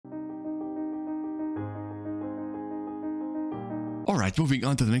Alright, moving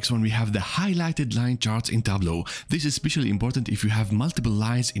on to the next one, we have the highlighted line charts in Tableau. This is especially important if you have multiple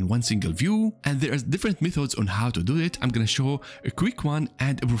lines in one single view, and there are different methods on how to do it. I'm gonna show a quick one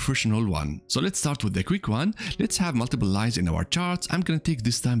and a professional one. So let's start with the quick one. Let's have multiple lines in our charts. I'm gonna take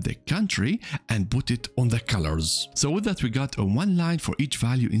this time the country and put it on the colors. So with that, we got a one line for each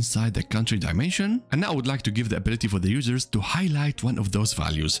value inside the country dimension. And now I would like to give the ability for the users to highlight one of those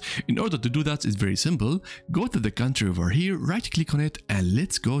values. In order to do that, it's very simple. Go to the country over here, right click on it, and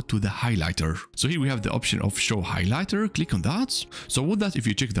let's go to the highlighter. So here we have the option of show highlighter. Click on that. So with that, if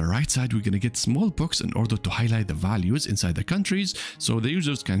you check the right side, we're gonna get small box in order to highlight the values inside the countries. So the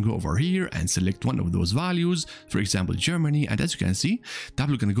users can go over here and select one of those values, for example Germany, and as you can see,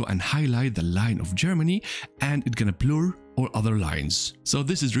 Tableau gonna go and highlight the line of Germany, and it's gonna blur all other lines. So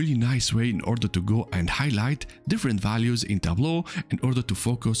this is really nice way in order to go and highlight different values in Tableau in order to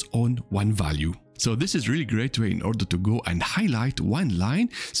focus on one value. So this is really great way in order to go and highlight one line,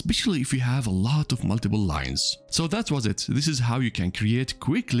 especially if you have a lot of multiple lines. So that was it. This is how you can create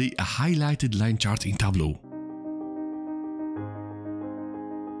quickly a highlighted line chart in Tableau.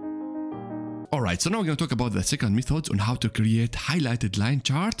 Alright, so now we're going to talk about the second method on how to create highlighted line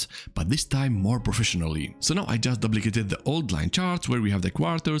chart, but this time more professionally. So now I just duplicated the old line chart where we have the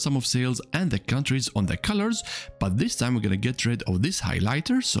quarter, sum of sales, and the countries on the colors, but this time we're going to get rid of this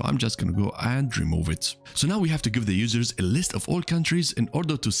highlighter, so I'm just going to go and remove it. So now we have to give the users a list of all countries in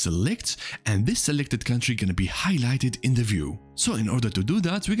order to select, and this selected country going to be highlighted in the view. So in order to do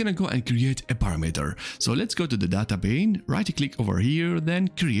that, we're going to go and create a parameter. So let's go to the data pane, right click over here, then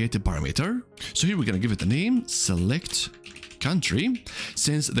create a parameter. So here we're going to give it a name, select country.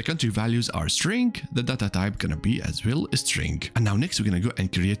 Since the country values are string, the data type gonna be as well a string. And now next we're gonna go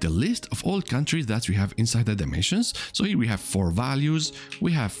and create a list of all countries that we have inside the dimensions. So here we have 4 values.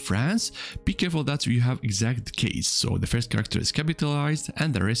 We have France. Be careful that you have exact case. So the first character is capitalized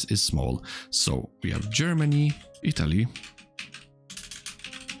and the rest is small. So we have Germany, Italy,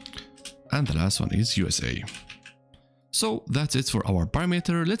 and the last one is USA. So that's it for our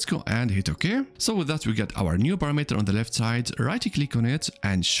parameter. Let's go and hit OK. So with that, we get our new parameter on the left side. Right click on it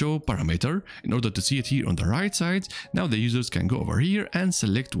and show parameter. In order to see it here on the right side, now the users can go over here and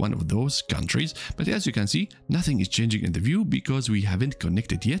select one of those countries. But as you can see, nothing is changing in the view because we haven't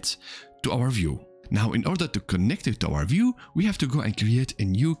connected yet to our view. Now, in order to connect it to our view, we have to go and create a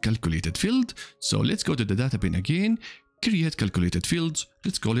new calculated field. So let's go to the data pane again, create calculated fields.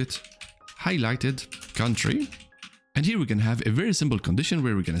 Let's call it highlighted country. And here we can have a very simple condition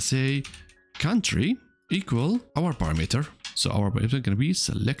where we're going to say country equal our parameter. So our parameter is going to be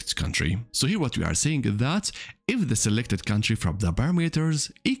select country. So here what we are saying is that if the selected country from the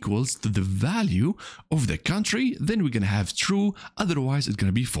parameters equals to the value of the country, then we're going to have true, otherwise it's going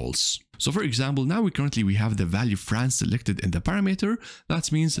to be false. So for example, now we have the value France selected in the parameter.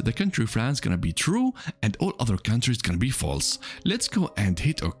 That means the country France is going to be true and all other countries going to be false. Let's go and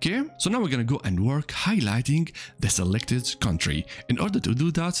hit OK. So now we're going to go and work highlighting the selected country. In order to do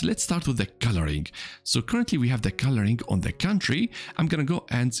that, let's start with the coloring. So currently we have the coloring on the country. I'm going to go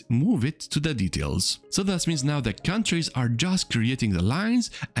and move it to the details. So that means now the countries are just creating the lines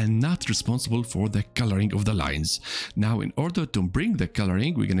and not responsible for the coloring of the lines. Now in order to bring the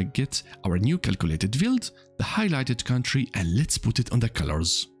coloring, we're going to get our new calculated field, the highlighted country, and let's put it on the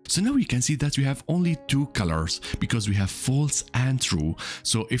colors. So now you can see that we have only 2 colors because we have false and true.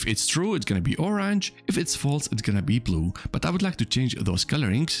 So if it's true, it's going to be orange. If it's false, it's going to be blue. But I would like to change those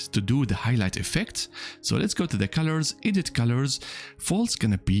colorings to do the highlight effect. So let's go to the colors, edit colors. False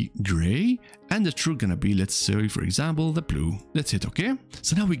going to be gray and the true going to be, let's say, for example, the blue. Let's hit OK.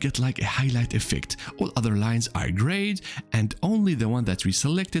 So now we get like a highlight effect. All other lines are gray and only the one that we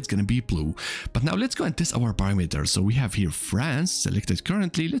selected is going to be blue. But now let's go and test our parameters. So we have here France selected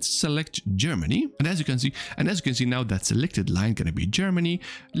currently. Let's select Germany, and as you can see now that selected line gonna be Germany.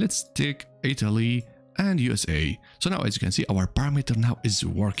 Let's take Italy and USA. So now as you can see, our parameter now is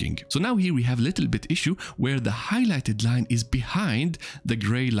working. So now here we have a little bit issue where the highlighted line is behind the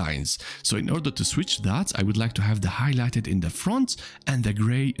gray lines. So in order to switch that, I would like to have the highlighted in the front and the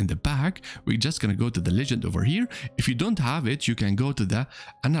gray in the back. We're just gonna go to the legend over here. If you don't have it, you can go to the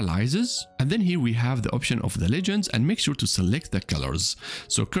analysis, and then here we have the option of the legends, and make sure to select the colors.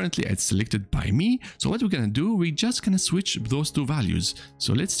 So currently it's selected by me. So what we're gonna do, we're just gonna switch those 2 values.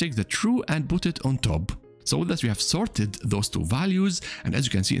 So let's take the true and put it on top. So with that, we have sorted those 2 values, and as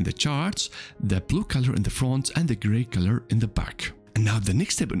you can see in the charts, the blue color in the front and the gray color in the back. And now the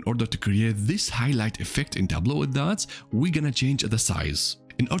next step in order to create this highlight effect in Tableau is that we're gonna change the size.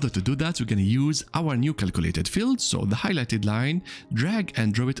 In order to do that, we're going to use our new calculated field. So the highlighted line, drag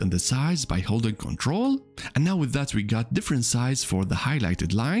and drop it on the size by holding Control. And now with that, we got different size for the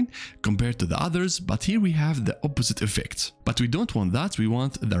highlighted line compared to the others, but here we have the opposite effect. But we don't want that. We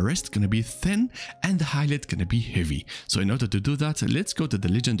want the rest going to be thin and the highlight going to be heavy. So in order to do that, let's go to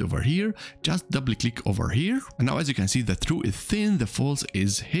the legend over here, just double click over here. And now as you can see, the true is thin, the false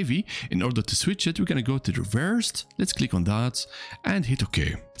is heavy. In order to switch it, we're going to go to reversed. Let's click on that and hit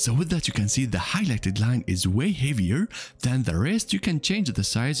OK. So with that, you can see the highlighted line is way heavier than the rest. You can change the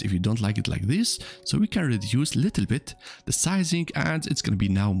size if you don't like it like this. So we can reduce a little bit the sizing and it's going to be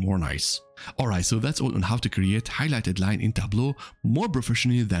now more nice. Alright, so that's all on how to create highlighted line in Tableau more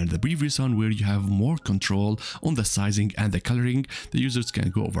professionally than the previous one where you have more control on the sizing and the coloring. The users can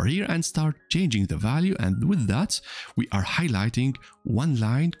go over here and start changing the value, and with that we are highlighting one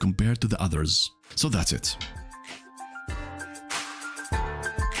line compared to the others. So that's it.